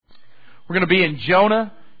We're going to be in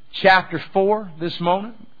Jonah chapter 4 this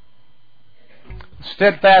moment. The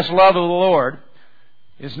steadfast love of the Lord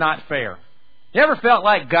is not fair. You ever felt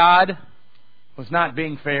like God was not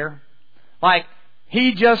being fair? Like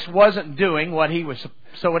He just wasn't doing what He's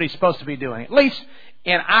supposed to be doing. At least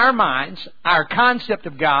in our minds, our concept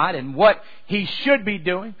of God and what He should be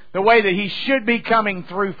doing, the way that He should be coming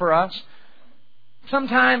through for us,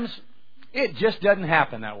 sometimes it just doesn't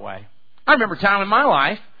happen that way. I remember a time in my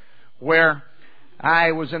life where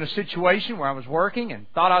I was in a situation where I was working and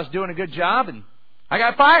thought I was doing a good job, and I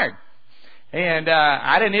got fired. And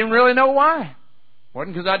I didn't even really know why. It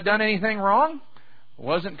wasn't because I'd done anything wrong. It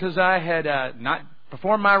wasn't because I had not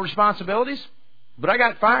performed my responsibilities. But I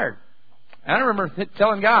got fired. And I remember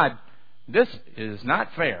telling God, this is not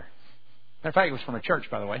fair. Matter of fact, it was from a church,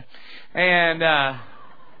 by the way. And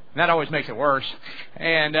that always makes it worse.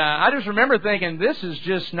 And I just remember thinking, this is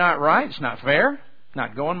just not right. It's not fair. It's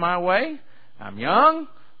not going my way. I'm young.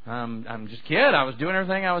 I'm just a kid. I was doing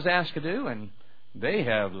everything I was asked to do, and they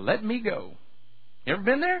have let me go. You ever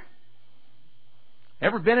been there?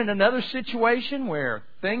 Ever been in another situation where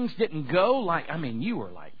things didn't go like, you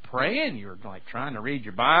were like praying, you were like trying to read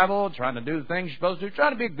your Bible, trying to do the things you're supposed to do,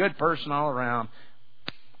 trying to be a good person all around,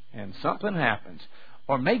 and something happens.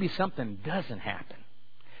 Or maybe something doesn't happen.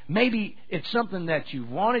 Maybe it's something that you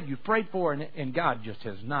wanted, you prayed for, and God just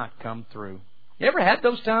has not come through. You ever had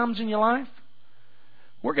those times in your life?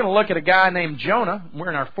 We're going to look at a guy named Jonah. We're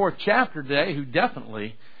in our 4th chapter today, who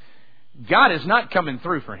definitely, God is not coming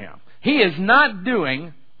through for him. He is not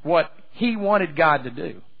doing what he wanted God to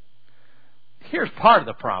do. Here's part of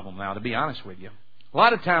the problem now, to be honest with you. A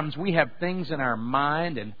lot of times we have things in our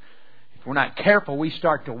mind, and if we're not careful, we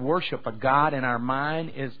start to worship a God in our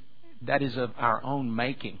mind that is of our own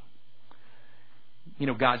making.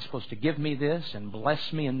 God's supposed to give me this and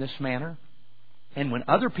bless me in this manner. And when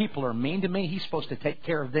other people are mean to me, He's supposed to take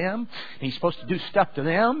care of them. And He's supposed to do stuff to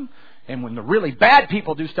them. And when the really bad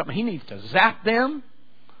people do stuff, He needs to zap them.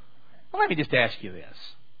 Well, let me just ask you this.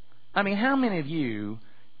 How many of you,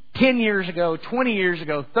 10 years ago, 20 years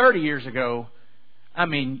ago, 30 years ago,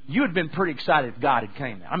 you had been pretty excited if God had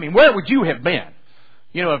came there. Where would you have been?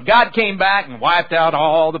 If God came back and wiped out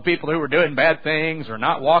all the people who were doing bad things or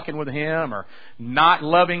not walking with Him or not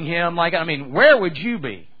loving Him, where would you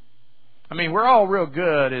be? We're all real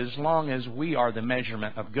good as long as we are the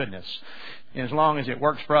measurement of goodness, as long as it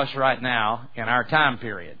works for us right now in our time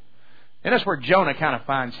period. And that's where Jonah kind of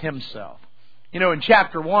finds himself. In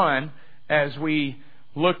chapter 1, as we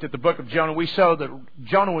looked at the book of Jonah, we saw that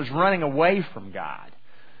Jonah was running away from God.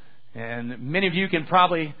 And many of you can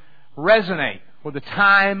probably resonate with the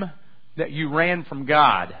time that you ran from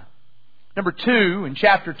God. Number 2, in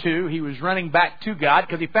chapter 2, he was running back to God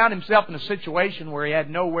because he found himself in a situation where he had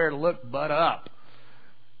nowhere to look but up.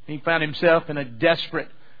 He found himself in a desperate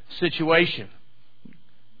situation.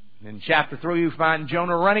 In chapter 3, we find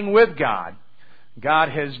Jonah running with God. God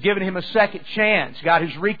has given him a second chance. God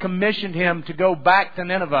has recommissioned him to go back to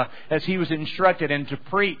Nineveh as he was instructed, and to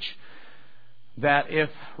preach that if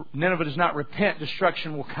Nineveh does not repent,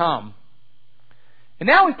 destruction will come. And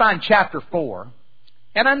now we find chapter 4.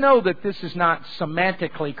 And I know that this is not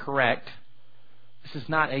semantically correct. This is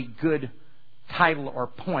not a good title or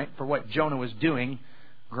point for what Jonah was doing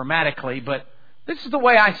grammatically, but this is the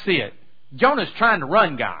way I see it. Jonah's trying to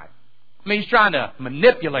run God. He's trying to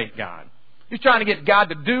manipulate God. He's trying to get God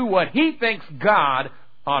to do what he thinks God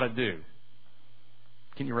ought to do.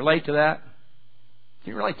 Can you relate to that?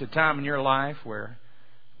 Can you relate to a time in your life where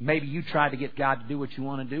maybe you tried to get God to do what you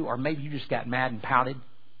want to do, or maybe you just got mad and pouted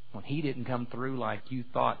when He didn't come through like you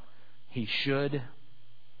thought He should?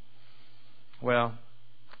 Well,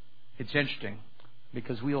 it's interesting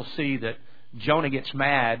because we'll see that Jonah gets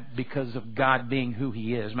mad because of God being who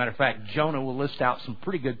He is. As a matter of fact, Jonah will list out some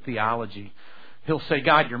pretty good theology. He'll say,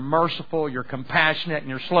 God, you're merciful, you're compassionate, and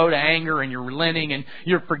you're slow to anger, and you're relenting, and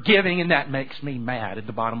you're forgiving, and that makes me mad at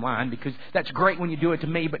the bottom line, because that's great when you do it to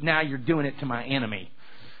me, but now you're doing it to my enemy.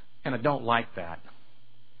 And I don't like that.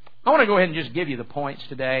 I want to go ahead and just give you the points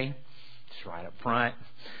today. Just right up front.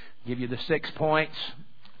 Give you the 6 points.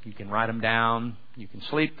 You can write them down. You can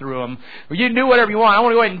sleep through them. Or you can do whatever you want. I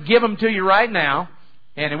want to go ahead and give them to you right now.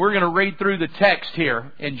 And we're going to read through the text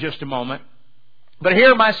here in just a moment. But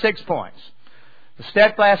here are my 6 points. The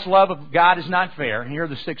steadfast love of God is not fair. And here are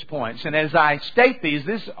the 6 points. And as I state these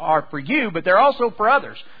are for you, but they're also for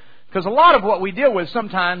others. Because a lot of what we deal with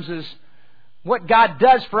sometimes is what God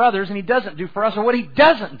does for others and He doesn't do for us, or what He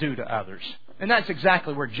doesn't do to others. And that's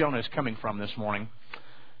exactly where Jonah is coming from this morning.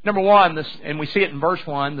 Number 1, and we see it in verse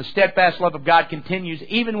 1, the steadfast love of God continues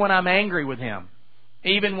even when I'm angry with Him.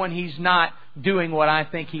 even when He's not doing what I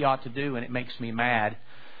think He ought to do, and it makes me mad.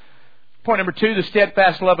 Point number 2, the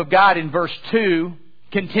steadfast love of God in verse 2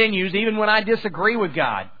 continues even when I disagree with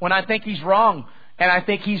God, when I think He's wrong, and I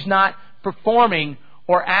think He's not performing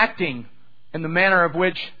or acting in the manner of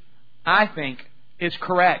which I think is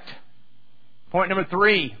correct. Point number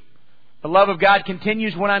 3, the love of God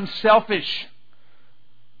continues when I'm selfish.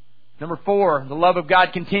 Number 4, the love of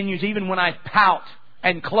God continues even when I pout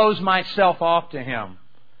and close myself off to Him.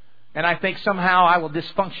 And I think somehow I will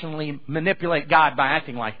dysfunctionally manipulate God by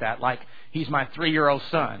acting like that, like He's my 3-year-old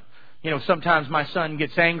son. Sometimes my son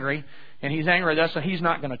gets angry, and he's angry with us, and he's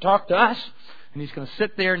not going to talk to us, and he's going to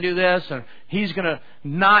sit there and do this, and he's going to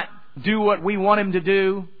not do what we want him to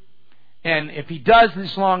do. And if he does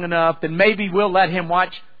this long enough, then maybe we'll let him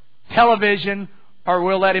watch television, or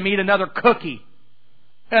we'll let him eat another cookie.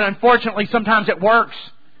 And unfortunately, sometimes it works.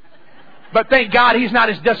 But thank God he's not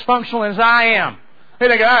as dysfunctional as I am. They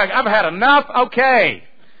think, I've had enough. Okay.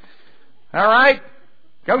 All right.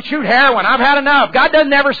 Go shoot heroin. I've had enough. God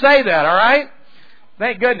doesn't ever say that, all right?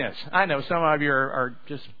 Thank goodness. I know some of you are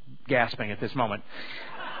just gasping at this moment.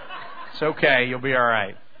 It's okay. You'll be all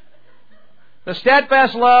right. The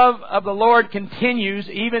steadfast love of the Lord continues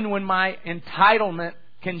even when my entitlement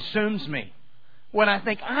consumes me. When I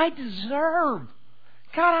think, I deserve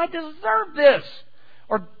this.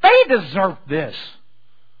 Or they deserve this.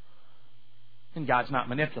 And God's not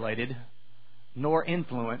manipulated nor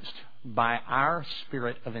influenced by our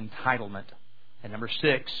spirit of entitlement. And number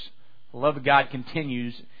 6, the love of God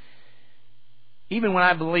continues even when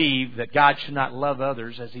I believe that God should not love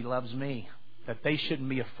others as He loves me, that they shouldn't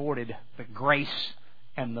be afforded the grace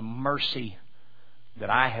and the mercy that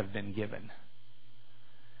I have been given.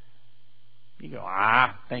 You go,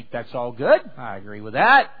 I think that's all good. I agree with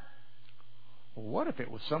that. Well, what if it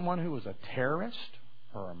was someone who was a terrorist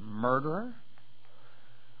or a murderer?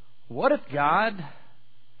 What if God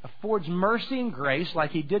affords mercy and grace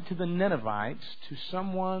like He did to the Ninevites to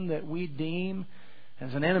someone that we deem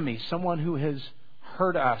as an enemy, someone who has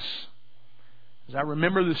hurt us? As I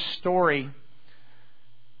remember the story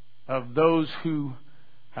of those who,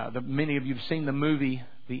 many of you have seen the movie,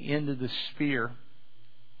 The End of the Spear,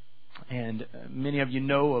 and many of you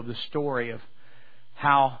know of the story of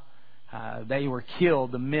how they were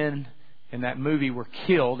killed. The men in that movie were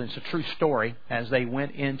killed. It's a true story as they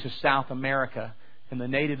went into South America. And the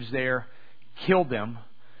natives there killed them,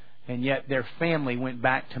 and yet their family went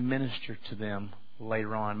back to minister to them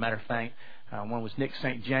later on. Matter of fact, one was Nick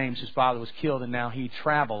St. James. His father was killed, and now he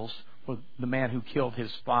travels with the man who killed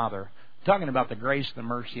his father. Talking about the grace and the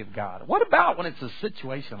mercy of God. What about when it's a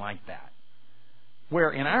situation like that,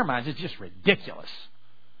 where in our minds it's just ridiculous?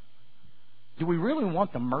 Do we really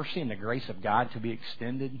want the mercy and the grace of God to be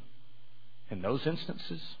extended in those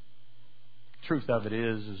instances? Truth of it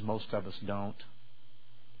is most of us don't.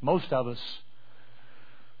 Most of us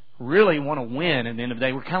really want to win at the end of the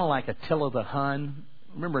day. We're kind of like Attila the Hun.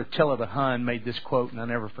 Remember Attila the Hun made this quote, and I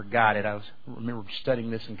never forgot it. I remember studying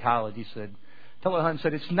this in college. He said, Attila the Hun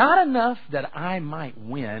said, "It's not enough that I might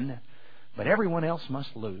win, but everyone else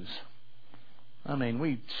must lose." I mean,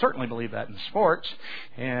 we certainly believe that in sports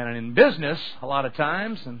and in business a lot of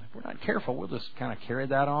times, and if we're not careful, we'll just kind of carry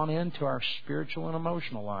that on into our spiritual and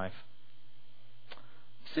emotional life.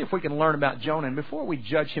 See if we can learn about Jonah. And before we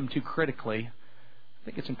judge him too critically, I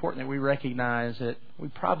think it's important that we recognize that we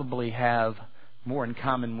probably have more in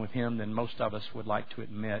common with him than most of us would like to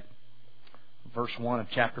admit. Verse 1 of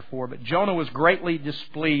chapter 4, "But Jonah was greatly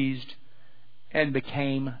displeased and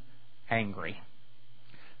became angry."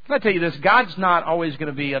 Can I tell you this? God's not always going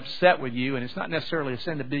to be upset with you, and it's not necessarily a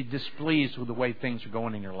sin to be displeased with the way things are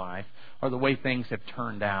going in your life or the way things have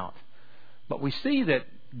turned out. But we see that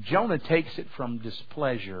Jonah takes it from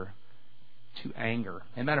displeasure to anger.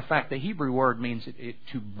 As a matter of fact, the Hebrew word means it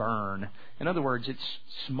to burn. In other words, it's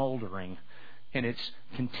smoldering, and it's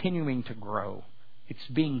continuing to grow. It's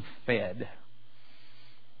being fed.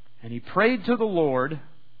 And he prayed to the Lord,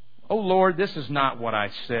 "Oh Lord, this is not what I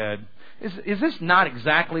said. Is this not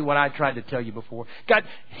exactly what I tried to tell you before? God,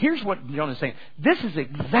 here's what Jonah's saying. This is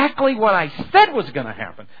exactly what I said was going to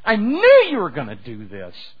happen. I knew you were going to do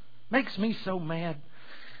this. Makes me so mad.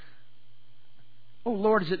 Oh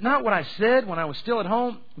Lord, is it not what I said when I was still at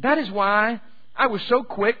home? That is why I was so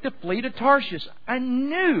quick to flee to Tarshish. I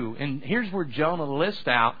knew." And here's where Jonah lists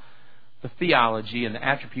out the theology and the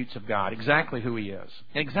attributes of God, exactly who He is,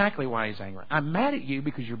 and exactly why He's angry. "I'm mad at you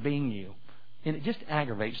because you're being you. And it just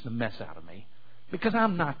aggravates the mess out of me. Because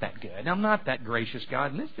I'm not that good. I'm not that gracious,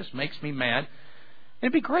 God. And this just makes me mad.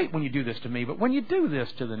 It'd be great when you do this to me. But when you do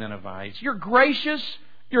this to the Ninevites, you're gracious.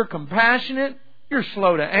 You're compassionate. You're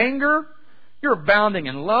slow to anger. You're abounding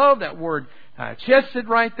in love. That word chesed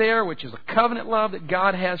right there, which is a covenant love that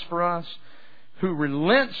God has for us, who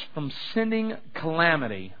relents from sending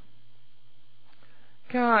calamity.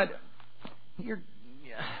 God,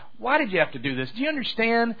 why did you have to do this? Do you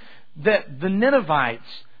understand that the Ninevites,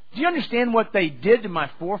 do you understand what they did to my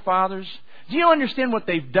forefathers? Do you understand what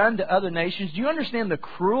they've done to other nations? Do you understand the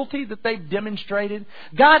cruelty that they've demonstrated?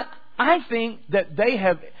 God, I think that they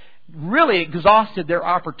have really exhausted their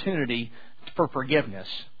opportunity for forgiveness.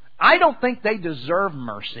 I don't think they deserve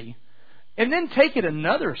mercy. And then take it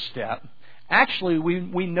another step. Actually,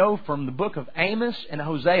 we know from the book of Amos and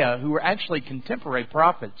Hosea, who were actually contemporary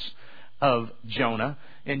prophets of Jonah,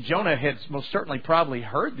 and Jonah had most certainly probably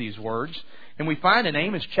heard these words. And we find in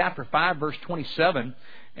Amos chapter 5, verse 27,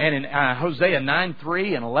 and in Hosea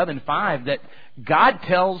 9:3 and 11:5, that God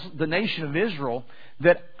tells the nation of Israel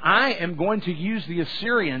that I am going to use the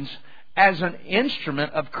Assyrians as an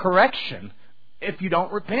instrument of correction if you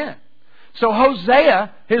don't repent. So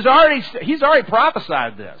Hosea he's already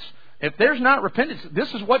prophesied this. If there's not repentance,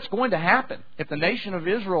 this is what's going to happen. If the nation of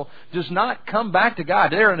Israel does not come back to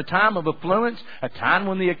God, they're in a time of affluence, a time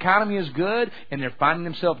when the economy is good, and they're finding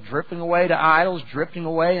themselves drifting away to idols, drifting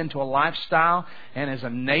away into a lifestyle, and as a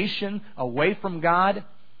nation away from God.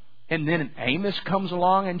 And then Amos comes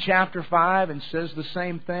along in chapter 5 and says the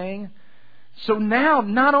same thing. So now,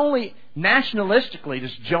 not only nationalistically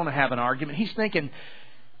does Jonah have an argument, he's thinking,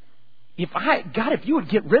 God, if you would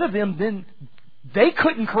get rid of them, then they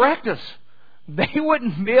couldn't correct us. They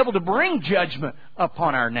wouldn't be able to bring judgment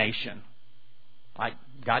upon our nation. Like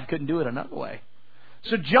God couldn't do it another way.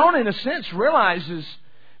 So Jonah, in a sense, realizes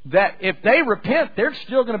that if they repent, they're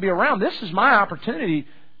still going to be around. This is my opportunity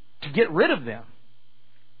to get rid of them.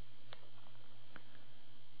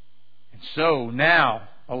 And so now,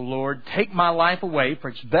 O Lord, take my life away, for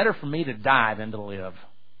it's better for me to die than to live.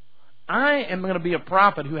 I am going to be a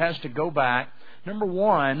prophet who has to go back. Number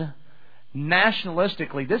one,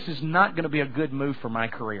 nationalistically, this is not going to be a good move for my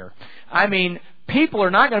career. I mean, people are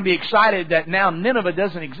not going to be excited that now Nineveh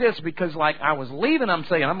doesn't exist because, like, I was leaving, I'm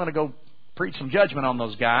saying, I'm going to go preach some judgment on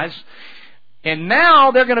those guys. And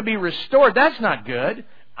now they're going to be restored. That's not good.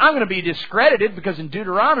 I'm going to be discredited because in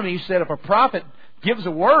Deuteronomy, he said if a prophet gives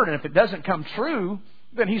a word and if it doesn't come true,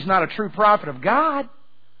 then he's not a true prophet of God.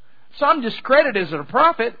 So I'm discredited as a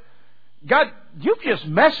prophet. God, you've just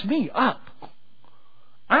messed me up.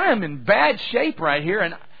 I am in bad shape right here,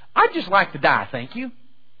 and I'd just like to die, thank you.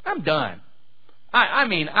 I'm done.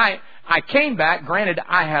 I came back. Granted,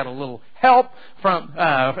 I had a little help from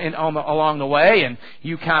along the way, and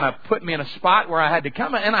you kind of put me in a spot where I had to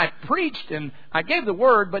come, and I preached, and I gave the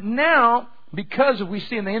word, but now, because we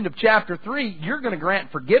see in the end of chapter 3, you're going to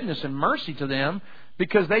grant forgiveness and mercy to them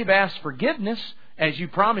because they've asked forgiveness, as you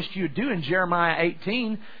promised you would do in Jeremiah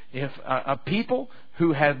 18, if a people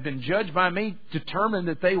who have been judged by me determine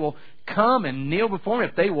that they will come and kneel before me,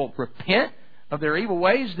 if they will repent of their evil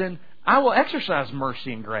ways, then I will exercise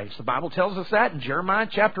mercy and grace. The Bible tells us that in Jeremiah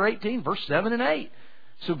chapter 18, verse 7 and 8.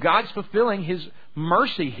 So God's fulfilling His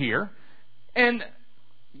mercy here. And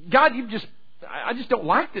God, I just don't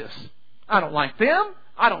like this. I don't like them.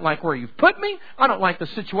 I don't like where you've put me. I don't like the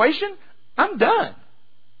situation. I'm done.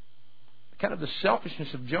 Kind of the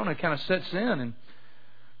selfishness of Jonah kind of sets in, and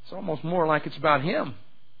it's almost more like it's about him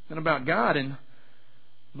than about God. And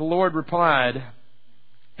the Lord replied,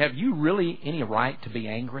 have you really any right to be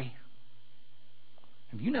angry?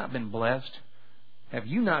 Have you not been blessed? Have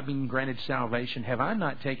you not been granted salvation? Have I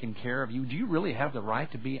not taken care of you? Do you really have the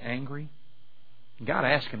right to be angry? God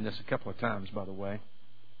asked him this a couple of times, by the way.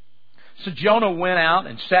 So Jonah went out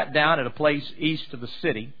and sat down at a place east of the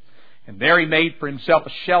city. And there he made for himself a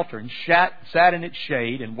shelter and sat in its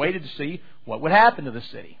shade and waited to see what would happen to the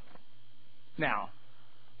city. Now,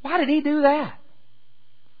 why did he do that?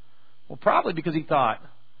 Well, probably because he thought,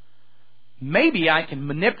 maybe I can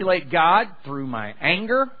manipulate God through my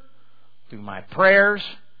anger, through my prayers,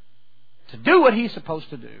 to do what He's supposed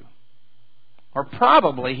to do. Or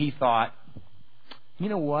probably he thought, you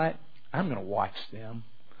know what? I'm going to watch them.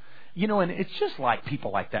 You know, and it's just like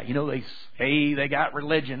people like that. You know, they say they got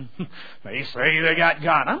religion. They say they got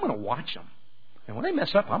God. I'm going to watch them. And when they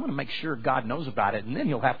mess up, I'm going to make sure God knows about it. And then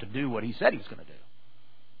He'll have to do what He said He's going to do.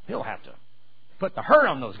 He'll have to put the hurt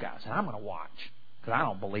on those guys. And I'm going to watch. Because I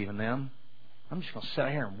don't believe in them. I'm just going to sit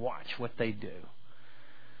here and watch what they do. And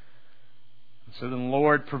so then the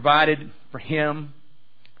Lord provided for him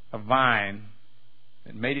a vine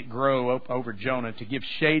and made it grow up over Jonah to give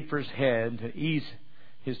shade for his head, to ease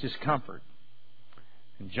his discomfort.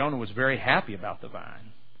 And Jonah was very happy about the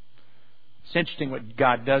vine. It's interesting what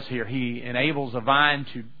God does here. He enables a vine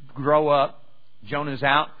to grow up. Jonah's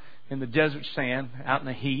out in the desert sand, out in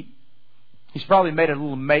the heat. He's probably made a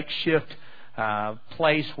little makeshift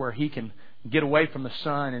place where he can get away from the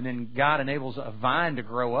sun, and then God enables a vine to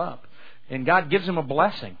grow up. And God gives him a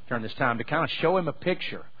blessing during this time to kind of show him a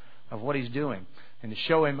picture of what He's doing and to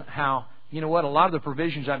show him how, you know what, a lot of the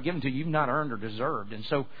provisions I've given to you, you've not earned or deserved. And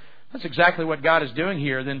so that's exactly what God is doing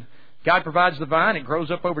here. Then God provides the vine. It grows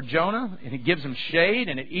up over Jonah, and it gives him shade,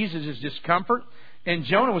 and it eases his discomfort. And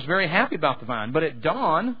Jonah was very happy about the vine. But at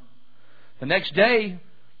dawn, the next day,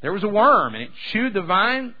 there was a worm, and it chewed the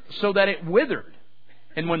vine so that it withered.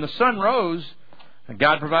 And when the sun rose,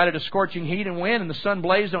 God provided a scorching heat and wind, and the sun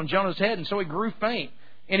blazed on Jonah's head, and so he grew faint.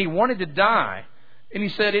 And he wanted to die. And he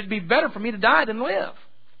said, it'd be better for me to die than live.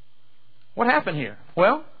 What happened here?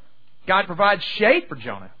 Well, God provides shade for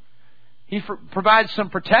Jonah. He provides some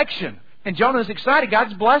protection. And Jonah is excited.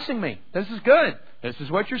 God's blessing me. This is good. This is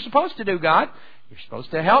what you're supposed to do, God. You're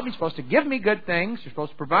supposed to help me. You're supposed to give me good things. You're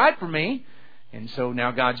supposed to provide for me. And so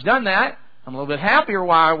now God's done that. I'm a little bit happier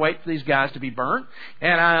while I wait for these guys to be burnt.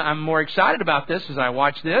 And I'm more excited about this as I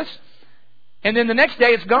watch this. And then the next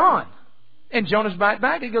day it's gone. And Jonah's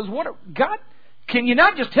back. He goes, God, can you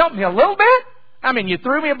not just help me a little bit? I mean, you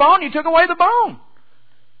threw me a bone, you took away the bone.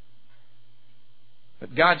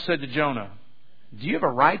 But God said to Jonah, do you have a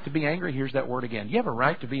right to be angry? Here's that word again. Do you have a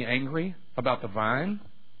right to be angry about the vine?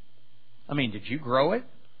 I mean, did you grow it?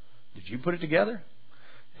 Did you put it together?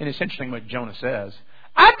 And it's interesting what Jonah says.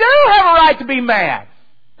 I do have a right to be mad.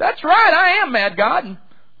 That's right, I am mad, God. And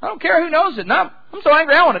I don't care who knows it. And I'm so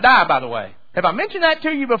angry I want to die, by the way. Have I mentioned that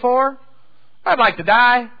to you before? I'd like to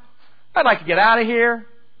die. I'd like to get out of here.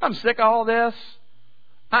 I'm sick of all this.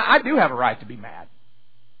 I do have a right to be mad.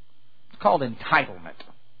 It's called entitlement.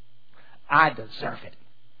 I deserve it.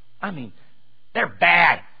 I mean, they're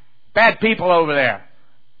bad. Bad people over there.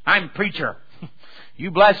 I'm preacher. You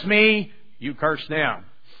bless me, you curse them.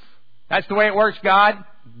 That's the way it works, God.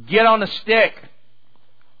 Get on the stick.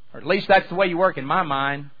 Or at least that's the way you work in my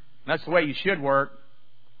mind. That's the way you should work.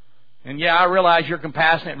 And yeah, I realize you're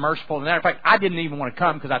compassionate and merciful. As a matter of fact, I didn't even want to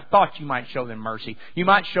come because I thought you might show them mercy. You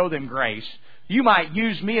might show them grace. You might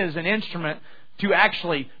use me as an instrument to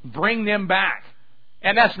actually bring them back.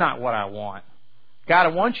 And that's not what I want. God, I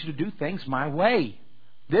want you to do things my way.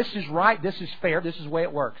 This is right. This is fair. This is the way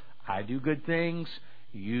it works. I do good things.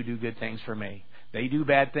 You do good things for me. They do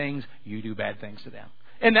bad things. You do bad things to them.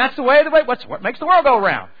 And that's the way. What makes the world go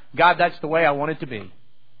round? God, that's the way I want it to be.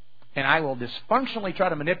 And I will dysfunctionally try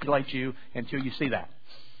to manipulate you until you see that.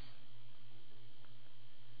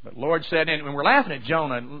 But Lord said, and we're laughing at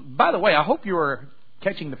Jonah. By the way, I hope you are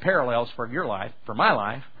catching the parallels for your life, for my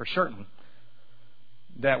life, for certain,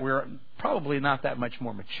 that we're probably not that much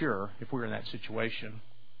more mature if we were in that situation.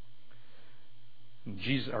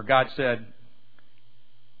 God said,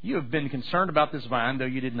 you have been concerned about this vine, though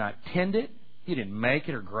you did not tend it, you didn't make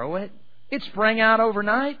it or grow it. It sprang out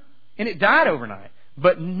overnight, and it died overnight.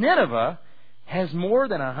 But Nineveh has more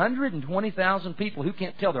than 120,000 people who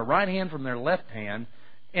can't tell their right hand from their left hand,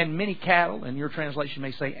 and many cattle, and your translation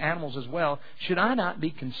may say animals as well. Should I not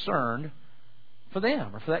be concerned for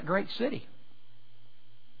them or for that great city?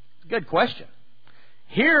 It's a good question.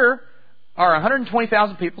 Here are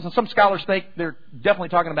 120,000 people, and some scholars think they're definitely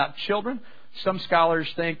talking about children. Some scholars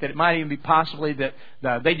think that it might even be possibly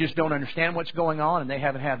that they just don't understand what's going on and they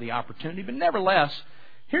haven't had the opportunity. But nevertheless,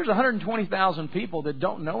 here's 120,000 people that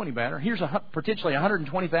don't know any better. Here's potentially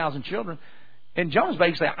 120,000 children. And Jonah's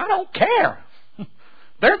basically saying, I don't care.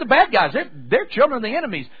 They're the bad guys. They're children of the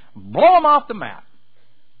enemies. Blow them off the map.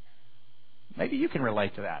 Maybe you can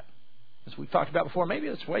relate to that. As we've talked about before, maybe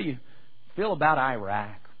that's the way you feel about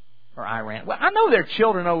Iraq or Iran. Well, I know there are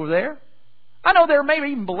children over there. I know there are maybe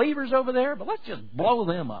even believers over there, but let's just blow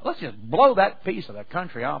them up. Let's just blow that piece of the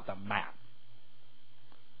country off the map.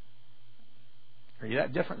 Are you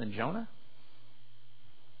that different than Jonah?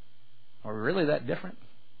 Are we really that different?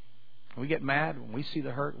 We get mad when we see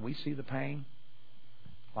the hurt, we see the pain,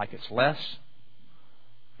 like it's less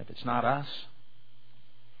if it's not us.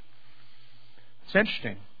 It's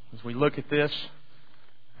interesting. As we look at this,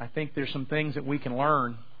 I think there's some things that we can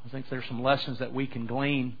learn. I think there's some lessons that we can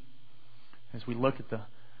glean as we look at the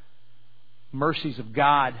mercies of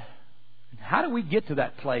God. How do we get to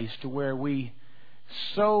that place to where we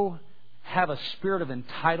so have a spirit of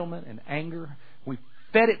entitlement and anger? We've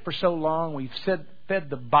fed it for so long. We've fed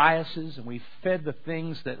the biases and we've fed the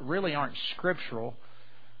things that really aren't scriptural,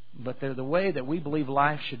 but they're the way that we believe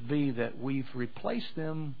life should be, that we've replaced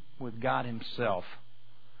them with God Himself.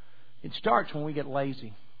 It starts when we get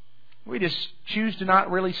lazy. We just choose to not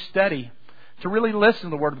really study, to really listen to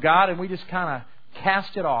the Word of God, and we just kind of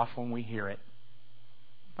cast it off when we hear it.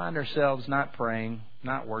 find ourselves not praying,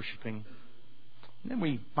 not worshiping. And then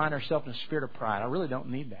we find ourselves in a spirit of pride. I really don't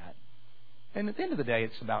need that. And at the end of the day,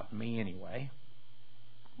 it's about me anyway.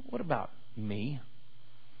 What about me?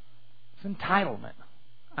 It's entitlement.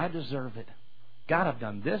 I deserve it. God, I've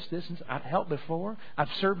done this, and I've helped before. I've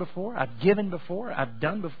served before. I've given before. I've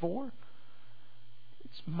done before.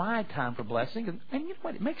 It's my time for blessing. And you know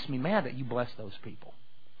what? It makes me mad that you bless those people.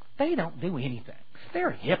 They don't do anything. They're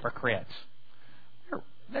hypocrites.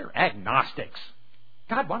 They're agnostics.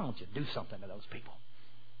 God, why don't you do something to those people?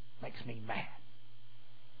 Makes me mad.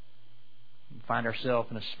 We find ourselves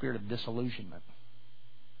in a spirit of disillusionment.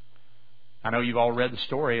 I know you've all read the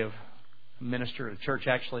story of a minister at a church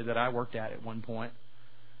actually that I worked at one point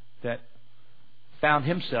that found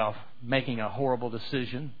himself making a horrible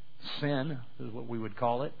decision. Sin is what we would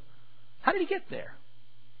call it. How did he get there?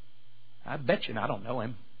 I bet you, and I don't know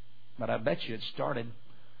him, but I bet you it started.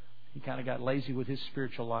 He kind of got lazy with his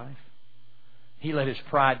spiritual life. He let his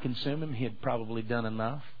pride consume him. He had probably done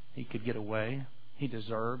enough. He could get away. He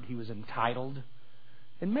deserved. He was entitled.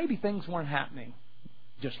 And maybe things weren't happening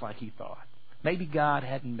just like he thought. Maybe God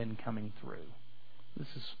hadn't been coming through.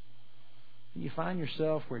 You find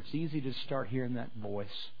yourself where it's easy to start hearing that voice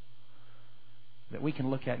that we can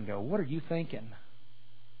look at and go, what are you thinking?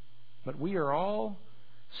 But we are all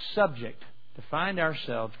subject to find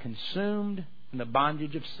ourselves consumed in the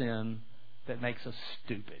bondage of sin that makes us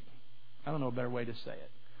stupid. I don't know a better way to say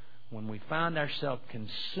it. When we find ourselves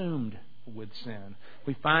consumed with sin,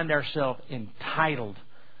 we find ourselves entitled,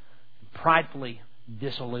 pridefully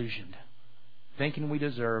disillusioned, thinking we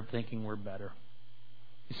deserve, thinking we're better.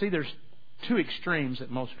 You see, there's two extremes that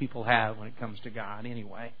most people have when it comes to God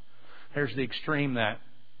anyway. There's the extreme that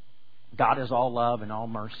God is all love and all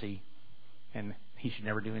mercy, and He should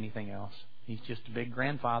never do anything else. He's just a big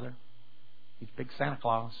grandfather. He's big Santa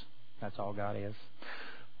Claus. That's all God is.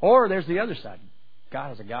 Or there's the other side.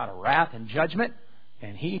 God is a God of wrath and judgment,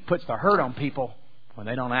 and He puts the hurt on people when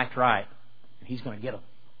they don't act right. And He's going to get them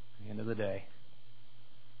at the end of the day.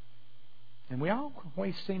 And we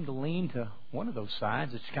always seem to lean to one of those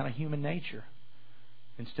sides. It's kind of human nature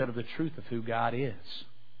instead of the truth of who God is.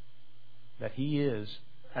 That He is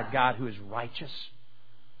a God who is righteous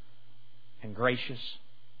and gracious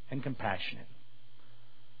and compassionate,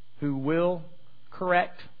 who will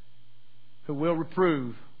correct, who will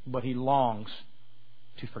reprove, but He longs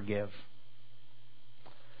to forgive.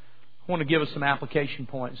 I want to give us some application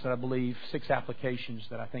points that I believe, 6 applications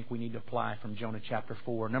that I think we need to apply from Jonah chapter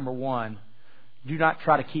 4. Number 1, do not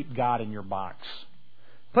try to keep God in your box.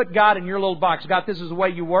 Put God in your little box. God, this is the way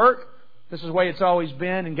you work. This is the way it's always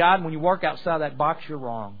been. And God, when you work outside that box, you're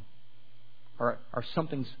wrong. Or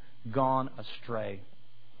something's gone astray.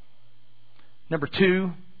 Number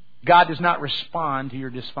 2, God does not respond to your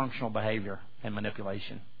dysfunctional behavior and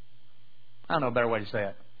manipulation. I don't know a better way to say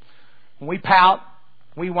it. When we pout,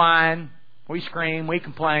 we whine, we scream, we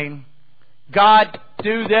complain. God,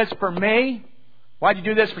 do this for me. Why'd you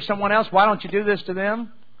do this for someone else? Why don't you do this to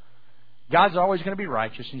them? God's always going to be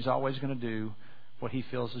righteous. He's always going to do what He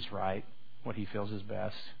feels is right, what He feels is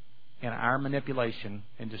best. And our manipulation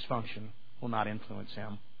and dysfunction will not influence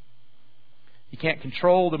Him. You can't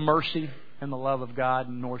control the mercy and the love of God,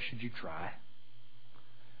 nor should you try.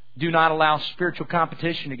 Do not allow spiritual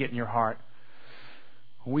competition to get in your heart.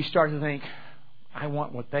 When we start to think, I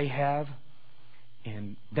want what they have,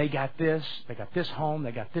 and they got this home,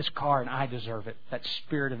 they got this car, and I deserve it. That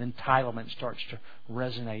spirit of entitlement starts to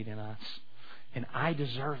resonate in us. And I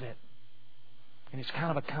deserve it. And it's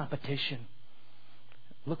kind of a competition.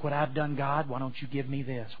 Look what I've done, God. Why don't you give me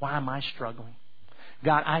this? Why am I struggling?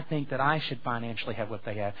 God, I think that I should financially have what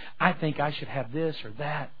they have. I think I should have this or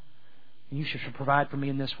that. And you should provide for me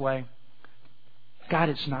in this way. God,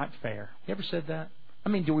 it's not fair. You ever said that? I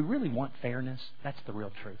mean, do we really want fairness? That's the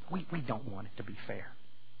real truth. We don't want it to be fair.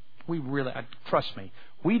 We really, trust me,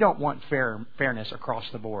 we don't want fairness across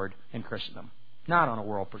the board in Christendom. Not on a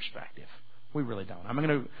world perspective. We really don't.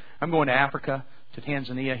 I'm going to Africa, to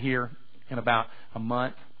Tanzania here in about a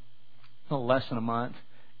month, a little less than a month.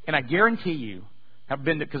 And I guarantee you,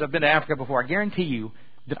 because I've been to Africa before, I guarantee you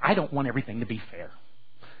that I don't want everything to be fair.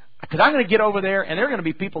 Because I'm going to get over there, and there are going to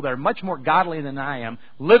be people that are much more godly than I am,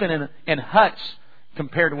 living in huts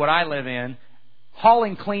compared to what I live in,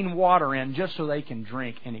 hauling clean water in just so they can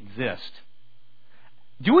drink and exist.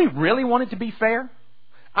 Do we really want it to be fair?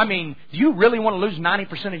 I mean, do you really want to lose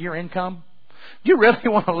 90% of your income? Do you really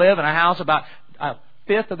want to live in a house about a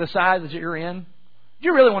fifth of the size that you're in? Do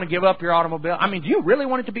you really want to give up your automobile? I mean, do you really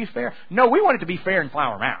want it to be fair? No, we want it to be fair in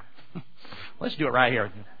Flower Mound. Let's do it right here.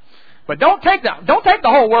 But don't take the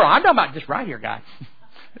whole world. I'm talking about just right here, guys.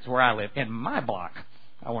 That's where I live, in my block.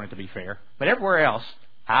 I want it to be fair. But everywhere else,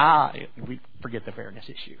 we forget the fairness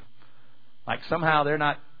issue. Like somehow they're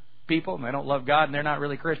not people and they don't love God and they're not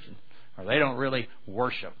really Christian. Or they don't really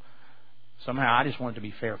worship. Somehow I just want it to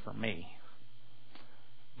be fair for me.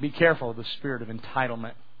 Be careful of the spirit of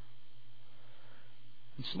entitlement.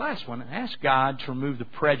 This last one, ask God to remove the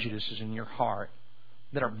prejudices in your heart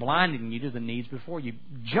that are blinding you to the needs before you.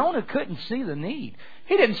 Jonah couldn't see the need.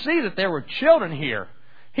 He didn't see that there were children here.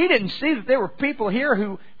 He didn't see that there were people here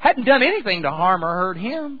who hadn't done anything to harm or hurt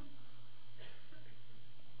him.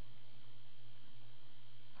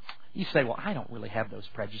 You say, well, I don't really have those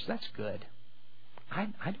prejudices. That's good. I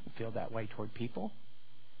don't feel that way toward people.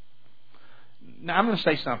 Now, I'm going to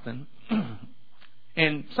say something.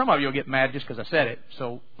 And some of you will get mad just because I said it.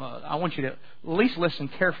 So I want you to at least listen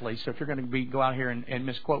carefully. So if you're going to go out here and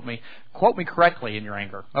misquote me, quote me correctly in your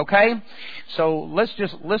anger. Okay? So let's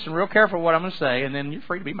just listen real careful to what I'm going to say, and then you're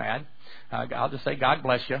free to be mad. I'll just say, God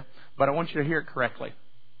bless you. But I want you to hear it correctly.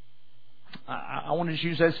 I want to just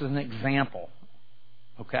use this as an example.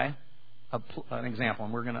 Okay? An example.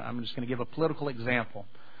 And I'm just going to give a political example.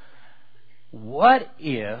 What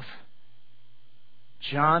if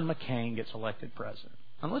John McCain gets elected president?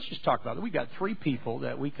 And let's just talk about it. We've got 3 people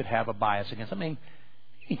that we could have a bias against. I mean,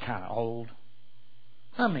 he's kind of old.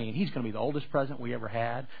 I mean, he's going to be the oldest president we ever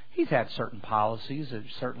had. He's had certain policies that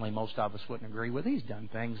certainly most of us wouldn't agree with. He's done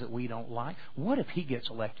things that we don't like. What if he gets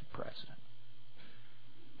elected president?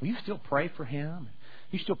 Will you still pray for him?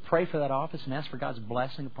 You still pray for that office and ask for God's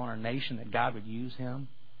blessing upon our nation, that God would use him?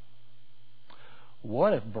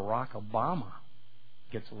 What if Barack Obama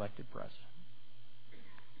gets elected president?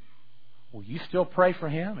 Will you still pray for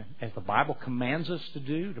him, as the Bible commands us to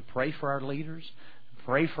do, to pray for our leaders, to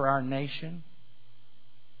pray for our nation?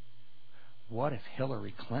 What if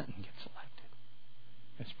Hillary Clinton gets elected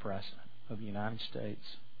as president of the United States?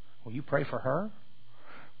 Will you pray for her?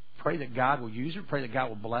 Pray that God will use her. Pray that God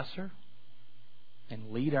will bless her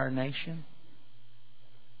and lead our nation.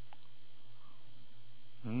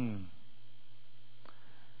 You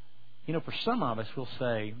know, for some of us, we'll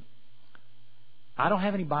say, I don't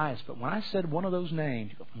have any bias, but when I said one of those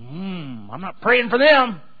names, you go, I'm not praying for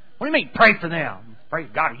them. What do you mean, pray for them? Pray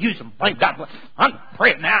God will use them. Pray God. I'm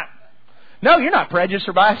praying that. No, you're not prejudiced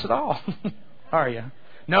or biased at all. Are you?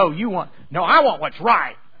 No, I want what's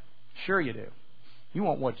right. Sure you do. You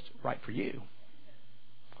want what's right for you.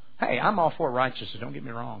 Hey, I'm all for righteousness, don't get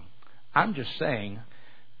me wrong. I'm just saying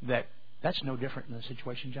that that's no different than the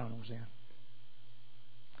situation Jonah was in.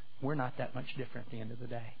 We're not that much different at the end of the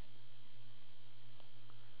day.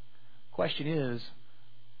 Question is,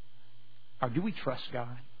 do we trust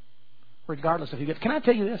God? Regardless of who gets... Can I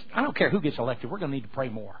tell you this? I don't care who gets elected. We're going to need to pray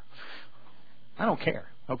more. I don't care.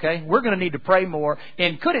 Okay? We're going to need to pray more.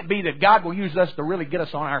 And could it be that God will use us to really get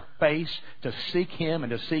us on our face to seek Him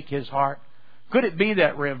and to seek His heart? Could it be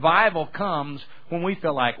that revival comes when we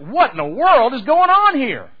feel like, what in the world is going on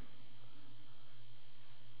here?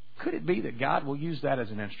 Could it be that God will use that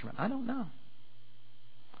as an instrument? I don't know.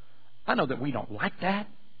 I know that we don't like that.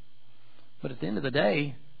 But at the end of the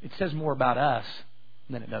day, it says more about us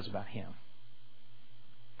than it does about Him.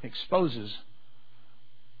 It exposes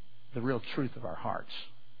the real truth of our hearts.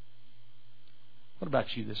 What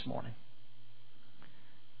about you this morning?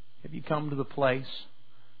 Have you come to the place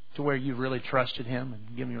to where you've really trusted Him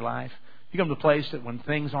and given your life? You come to the place that when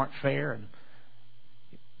things aren't fair and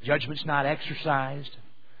judgment's not exercised,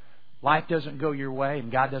 life doesn't go your way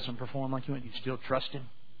and God doesn't perform like you want, you still trust Him?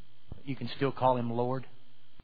 You can still call Him Lord?